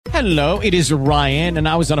Hello, it is Ryan, and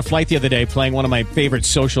I was on a flight the other day playing one of my favorite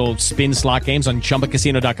social spin slot games on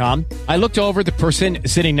ChumbaCasino.com. I looked over at the person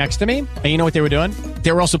sitting next to me, and you know what they were doing?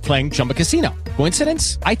 They were also playing Chumba Casino.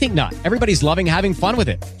 Coincidence? I think not. Everybody's loving having fun with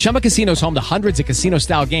it. Chumba Casino is home to hundreds of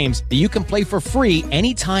casino-style games that you can play for free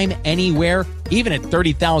anytime, anywhere, even at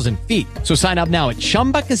 30,000 feet. So sign up now at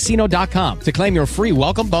ChumbaCasino.com to claim your free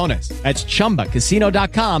welcome bonus. That's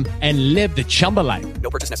ChumbaCasino.com and live the Chumba life.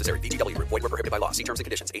 No purchase necessary. VGW. Void where prohibited by law. See terms and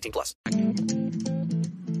conditions. 18+.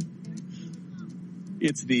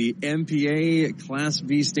 It's the MPA Class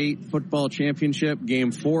B State Football Championship.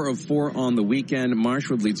 Game 4 of 4 on the weekend.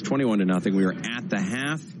 Marshwood leads 21-0. We are at the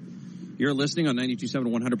half. You're listening on 92.7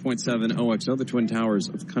 100.7 OXO, the Twin Towers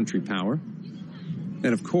of Country Power.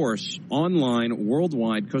 And, of course, online,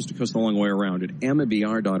 worldwide, coast-to-coast, the long way around at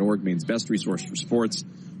mbr.org, Maine's best resource for sports.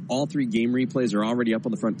 All 3 game replays are already up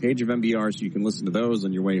on the front page of MBR, so you can listen to those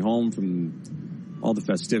on your way home from all the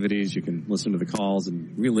festivities. You can listen to the calls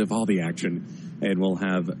and relive all the action. And we'll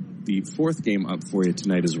have the 4th game up for you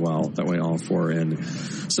tonight as well. That way all 4 are in.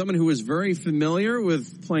 Someone who is very familiar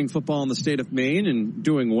with playing football in the state of Maine and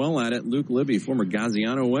doing well at it, Luke Libby, former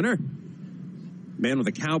Gaziano winner. Man with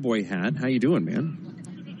a cowboy hat. How you doing, man?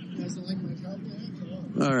 You guys don't like my cowboy hat?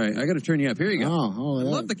 All right, I got to turn you up. Here you go. I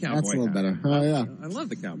love the cowboy hat. That's a little better. Oh, yeah. I love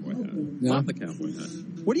the cowboy hat. Yeah. Love the cowboy hat.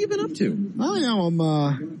 What have you been up to? Oh, you know,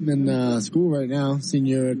 I'm in school right now,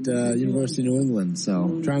 senior at University of New England,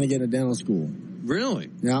 so trying to get a dental school. Really?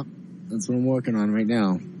 Yeah, that's what I'm working on right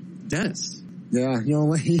now. Dentist? Yeah, you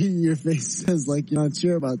know, your face says like you're not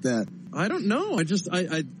sure about that. I don't know.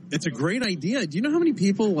 It's a great idea. Do you know how many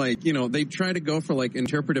people, like, you know, they try to go for, like,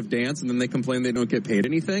 interpretive dance and then they complain they don't get paid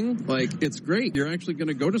anything? Like, it's great. You're actually going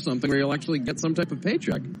to go to something where you'll actually get some type of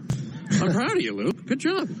paycheck. I'm proud of you, Luke. Good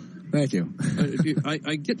job. Thank you.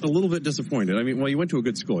 I get a little bit disappointed. I mean, well, you went to a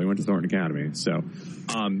good school. You went to Thornton Academy. So,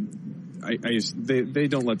 they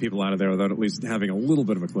don't let people out of there without at least having a little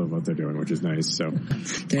bit of a clue of what they're doing, which is nice. So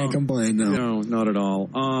can't complain. No, not at all.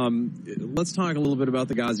 Let's talk a little bit about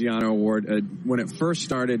the Gaziano Award. When it first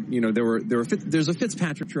started, you know, there's a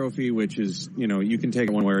Fitzpatrick Trophy, which is, you know, you can take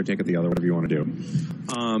it one way or take it the other, whatever you want to do.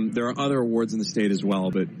 There are other awards in the state as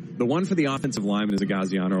well, but the one for the offensive lineman is the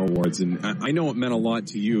Gaziano Awards, and I know it meant a lot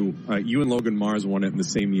to you. You and Logan Mars won it in the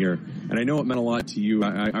same year, and I know it meant a lot to you.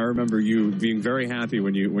 I remember you being very happy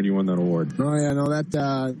when you won that award. Oh yeah, no, that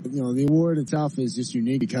you know, the award itself is just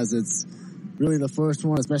unique because it's really the first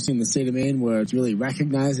one, especially in the state of Maine, where it's really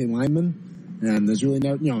recognizing linemen, and there's really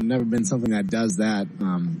never been something that does that,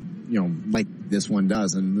 you know, like this one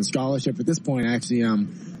does. And the scholarship at this point actually, you know,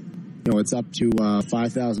 it's up to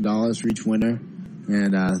 $5,000 for each winner,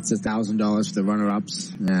 and it's $1,000 for the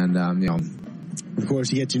runner-ups, and you know, of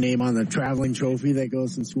course, you get your name on the traveling trophy that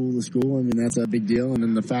goes from school to school. I mean, that's a big deal. And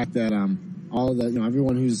then the fact that all of the, you know,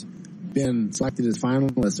 everyone who's been selected as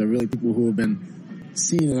finalists are really people who have been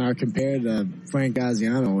seen and are compared to Frank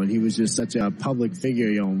Gaziano, and he was just such a public figure,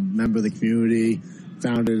 you know, member of the community,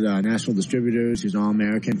 founded National Distributors, he's an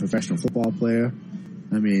All-American professional football player.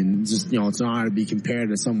 I mean, just, you know, it's an honor to be compared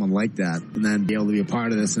to someone like that and then be able to be a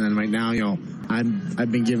part of this. And then right now, you know,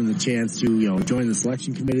 I've been given the chance to, you know, join the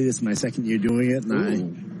selection committee. This is my 2nd year doing it, and I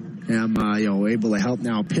am, you know, able to help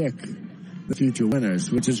now pick the future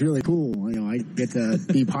winners, which is really cool. You know, I get to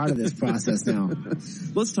be part of this process now.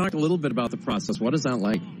 Let's talk a little bit about the process. What is that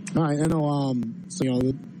like? All right, I know, so, you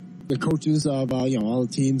know, the coaches of, you know, all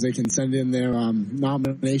the teams, they can send in their,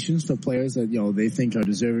 nominations for players that, you know, they think are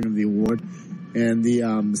deserving of the award. And the,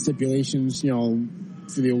 stipulations, you know,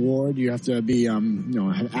 for the award, you have to be, you know,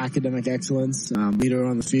 have academic excellence, leader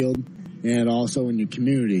on the field, and also in your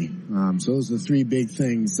community. So those are the 3 big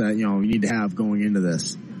things that, you know, you need to have going into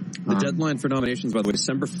this. The deadline for nominations, by the way,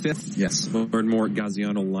 December 5th. Yes. Learn more at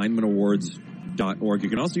GazianoLinemanAwards.org. You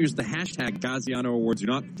can also use the hashtag Gaziano Awards. Do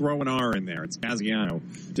not throw an R in there. It's Gaziano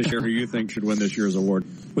to share who you think should win this year's award.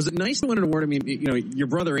 Was it nice to win an award? I mean, you know, your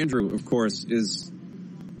brother Andrew, of course, was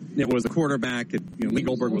the quarterback. You know, Lee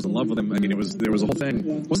Goldberg was in love with him. I mean, there was a whole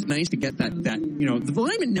thing. Was it nice to get that, you know, the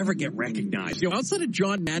linemen never get recognized. You know, outside of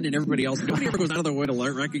John Madden and everybody else, nobody ever goes out of their way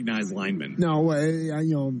to recognize linemen. No,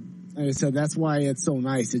 you know, like I said, that's why it's so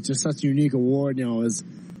nice. It's just such a unique award, you know,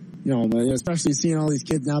 you know, especially seeing all these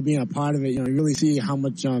kids now being a part of it, you know, you really see how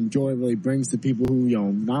much joy it really brings to people who, you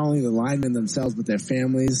know, not only the linemen themselves, but their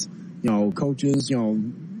families, you know, coaches, you know,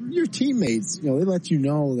 your teammates, they let you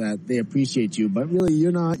know that they appreciate you, but really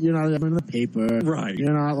you're not ever in the paper. Right.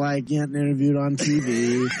 You're not like getting interviewed on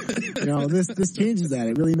TV. This changes that.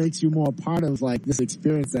 It really makes you more part of like this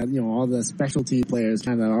experience that, all the specialty players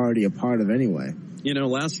kind of are already a part of anyway.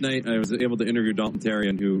 Last night I was able to interview Dalton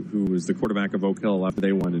Terrian, who was the quarterback of Oak Hill after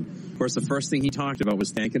they won. And of course, the first thing he talked about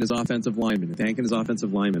was thanking his offensive lineman.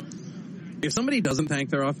 If somebody doesn't thank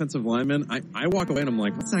their offensive lineman, I walk away and I'm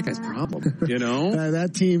like, what's that guy's problem?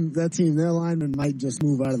 That team, their lineman might just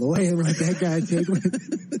move out of the way and let that guy take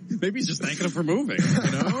it. Maybe he's just thanking him for moving.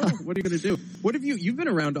 What are you going to do? What have you've been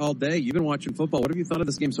around all day. You've been watching football. What have you thought of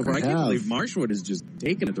this game so far? I can't believe Marshwood is just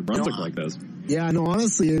taking it to Brunswick like this. Yeah, no,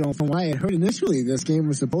 honestly, from what I had heard initially, this game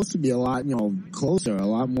was supposed to be a lot, closer, a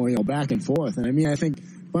lot more, back and forth. And I think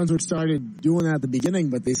Brunswick started doing that at the beginning,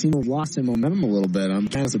 but they seem to have lost their momentum a little bit. I'm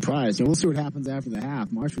kind of surprised. We'll see what happens after the half.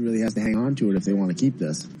 Marshwood really has to hang on to it if they want to keep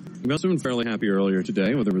this. We've also been fairly happy earlier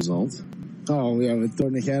today with the results. Oh yeah, with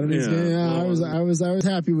Thornton Academy's game. Yeah, I was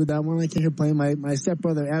happy with that one. I can't complain. My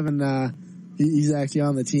stepbrother Evan, he's actually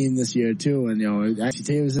on the team this year too, and actually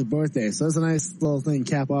today was his birthday, so that's a nice little thing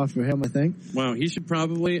cap off for him, I think. Wow, he should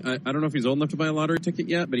probably. I don't know if he's old enough to buy a lottery ticket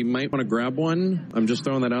yet, but he might want to grab one. I'm just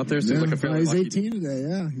throwing that out there. Seems like a fairly he's lucky 18 today.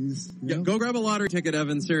 Yeah, go grab a lottery ticket,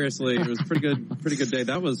 Evan. Seriously, it was a pretty good day.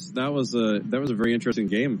 That was a very interesting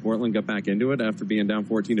game. Portland got back into it after being down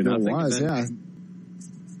 14-0. It was, yeah.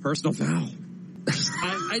 Personal foul.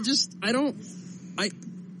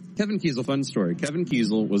 Kevin Kiesel, fun story. Kevin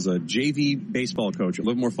Kiesel was a JV baseball coach at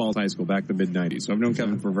Livermore Falls High School back in the mid-90s. So I've known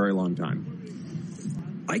Kevin for a very long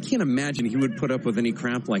time. I can't imagine he would put up with any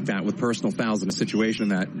crap like that with personal fouls in a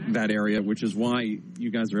situation in that area, which is why you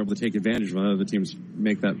guys are able to take advantage when other teams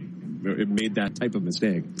made that type of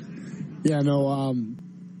mistake. Yeah, no,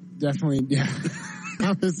 definitely, yeah.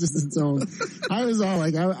 I was just its own. I was all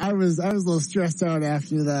like, I was a little stressed out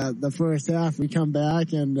after the first half. We come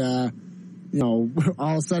back and, all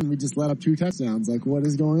of a sudden we just let up 2 touchdowns. Like, what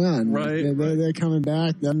is going on? Right. They're coming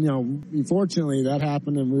back. Then, fortunately that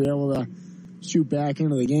happened and we were able to shoot back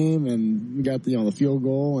into the game and we got the field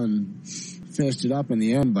goal and finished it up in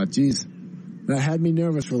the end. But geez, that had me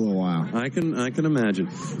nervous for a little while. I can imagine.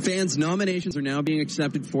 Fans, nominations are now being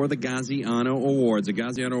accepted for the Gaziano Awards. The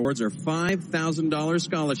Gaziano Awards are $5,000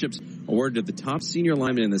 scholarships awarded to the top senior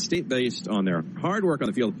linemen in the state based on their hard work on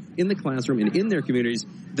the field, in the classroom, and in their communities.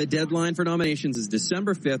 The deadline for nominations is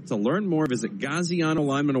December 5th. To learn more, visit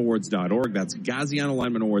GazianoLinemanAwards.org. That's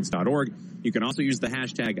GazianoLinemanAwards.org. You can also use the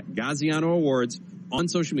hashtag Gaziano Awards on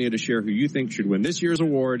social media to share who you think should win this year's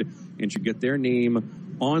award and should get their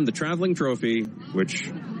name on the traveling trophy, which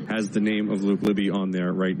has the name of Luke Libby on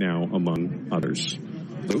there right now, among others.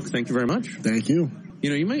 Luke, thank you very much. Thank you. I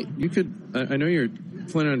know you're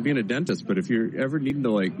planning on being a dentist, but if you're ever needing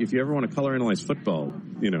to, if you ever want to color analyze football,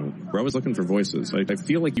 we're always looking for voices. I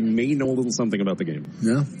feel like you may know a little something about the game.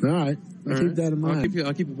 Yeah. All right. I'll keep that in mind.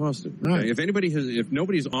 I'll keep you posted. All right. If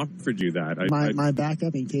nobody's offered you that, my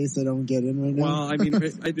backup in case I don't get in right now. Well, I mean,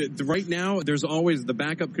 right now there's always the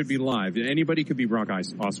backup could be live. Anybody could be Brock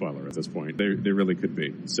Osweiler at this point. They really could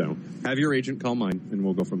be. So have your agent call mine, and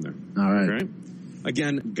we'll go from there. All right. All right.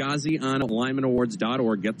 Again,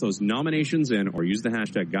 GazianoLinemanAwards.org. Get those nominations in or use the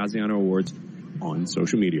hashtag Gaziano Awards on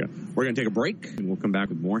social media. We're going to take a break, and we'll come back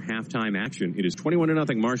with more halftime action. It is 21-0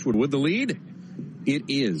 Marshwood with the lead. It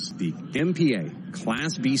is the MPA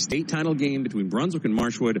Class B state title game between Brunswick and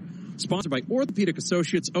Marshwood, sponsored by Orthopedic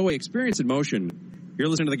Associates, OA Experience in Motion. You're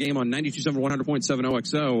listening to the game on 92.7, 100.7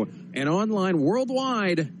 OXO, and online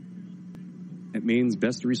worldwide at Maine's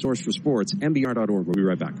best resource for sports, mbr.org. We'll be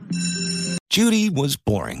right back. Judy was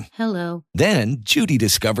boring. Hello. Then Judy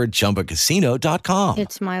discovered ChumbaCasino.com.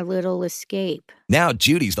 It's my little escape. Now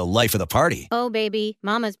Judy's the life of the party. Oh, baby,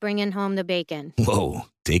 mama's bringing home the bacon. Whoa,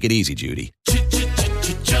 take it easy, Judy.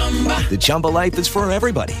 The Chumba life is for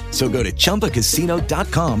everybody. So go to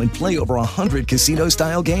ChumbaCasino.com and play over 100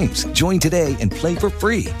 casino-style games. Join today and play for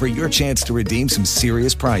free for your chance to redeem some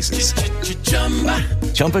serious prizes.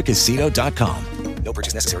 ChumbaCasino.com. No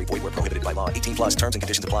purchase necessary. Void where prohibited by law. 18+ terms and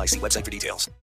conditions apply. See website for details.